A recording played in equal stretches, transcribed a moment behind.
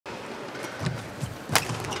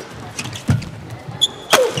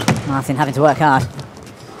Marthin having to work hard.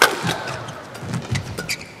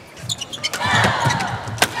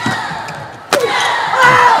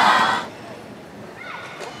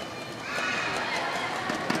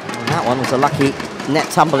 And that one was a lucky net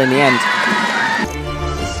tumble in the end.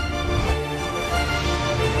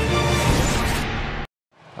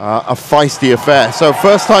 A feisty affair. So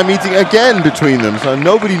first time meeting again between them, so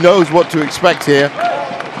nobody knows what to expect here.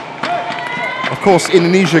 Of course,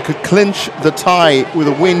 Indonesia could clinch the tie with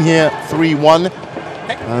a win here, 3-1.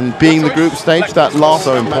 And being the group stage, that last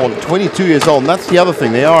so important. 22 years old, and that's the other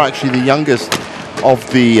thing. They are actually the youngest of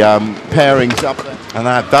the pairings up there. And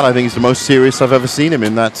that I think is the most serious I've ever seen him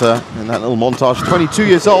in that little montage. 22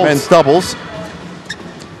 years old. Men's doubles.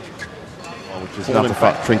 Which is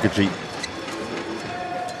Natthapat, Trinkajee.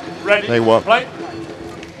 Ready. They were. Play.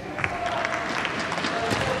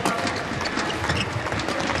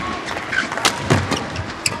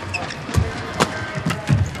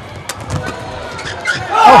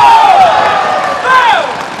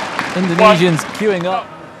 Indonesians queuing up.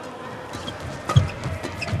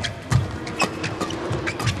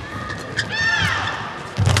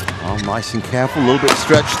 Oh, nice and careful, a little bit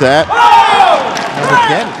stretched there. And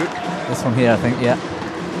again, good. This one here, I think, yeah.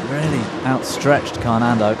 Really outstretched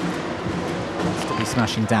Carnando. To be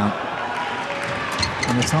smashing down.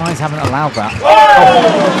 And the ties haven't allowed that.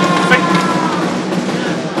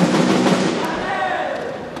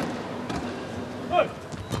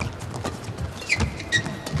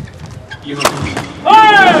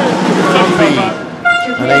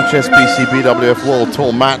 An HSBC BWF World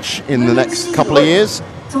Tour match in the next couple of years.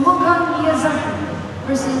 Temukan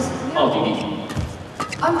versus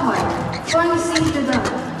umpire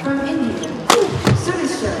from India.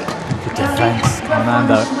 Good defense,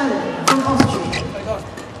 Carnando. From Austria.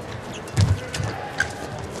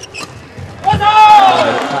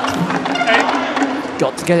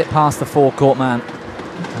 Got to get it past the forecourt man.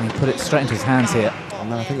 And he put it straight into his hands here.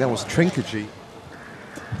 And then I think that was Trinkajee.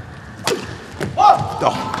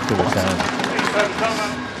 Good return.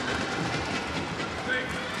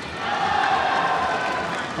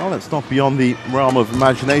 Well, that's not beyond the realm of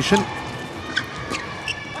imagination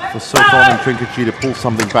for Sothon and Trinkajee to pull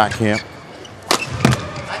something back here.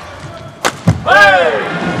 But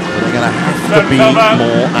they're going to have to be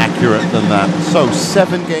more accurate than that. So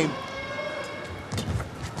 7 games.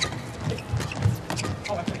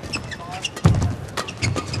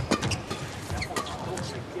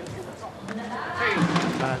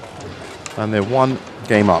 And they're 1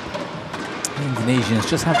 game up. The Indonesians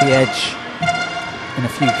just have the edge in a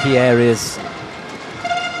few key areas.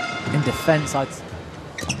 In defence, I'd...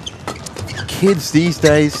 Kids these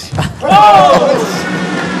days.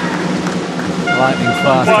 Lightning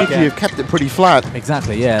fast again. You've kept it pretty flat.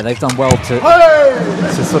 Exactly, yeah. They've done well to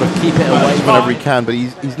sort of keep it away whenever he can, but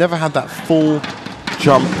he's never had that full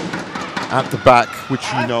jump at the back,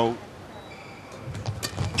 which you know.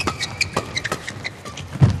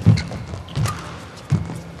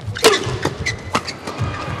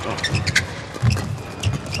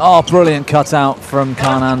 Oh, brilliant cutout from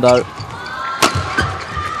Carnando.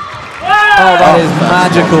 Oh, that is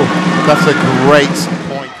magical. That's a great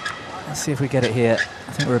point. Let's see if we get it here.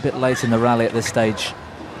 I think we're a bit late in the rally at this stage.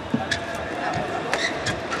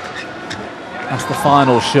 That's the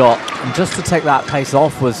final shot. And just to take that pace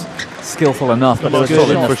off was skillful enough. But it was good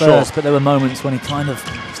in the first, but there were moments when he kind of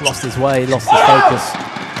lost his way, lost his focus.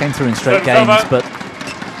 Came through in straight games, but...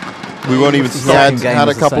 We won't even say had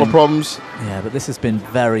a couple of problems. Yeah, but this has been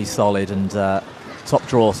very solid and top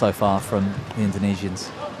draw so far from the Indonesians.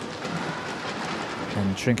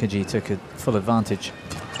 And Trinkajee took a full advantage.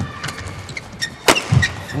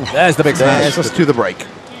 There's the big smash. There's us to the break.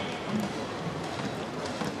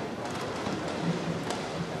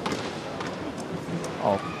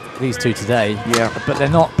 Oh, these two today. Yeah. But they're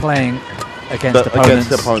not playing against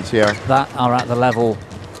opponents, yeah, that are at the level,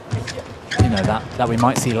 you know, that we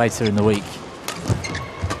might see later in the week.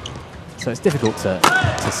 So it's difficult to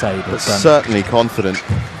say, but certainly confident.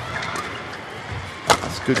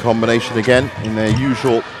 That's a good combination again in their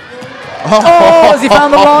usual. Oh, has he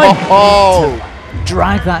found the line? Oh,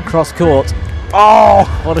 drag that cross court. Oh,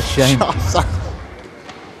 what a shame.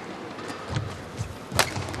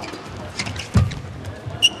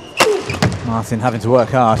 Marthin having to work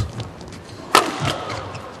hard.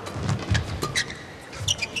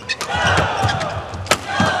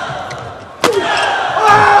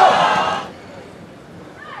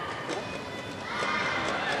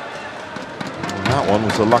 That one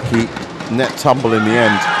was a lucky net tumble in the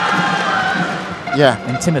end. Yeah.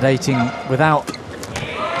 Intimidating without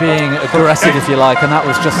being aggressive, if you like, and that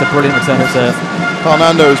was just a brilliant return of serve.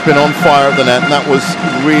 Carnando has been on fire at the net, and that was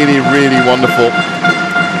really, really wonderful.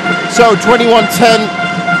 So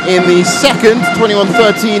 21-10 in the second,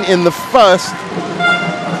 21-13 in the first,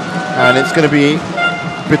 and it's going to be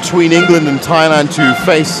between England and Thailand to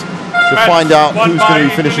face to find out who's going to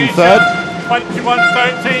be finishing third.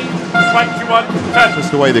 21-13, 21-10.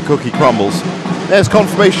 Just the way the cookie crumbles. There's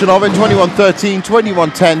confirmation of it, 21-13,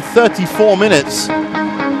 21-10, 34 minutes.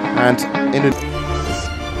 And in a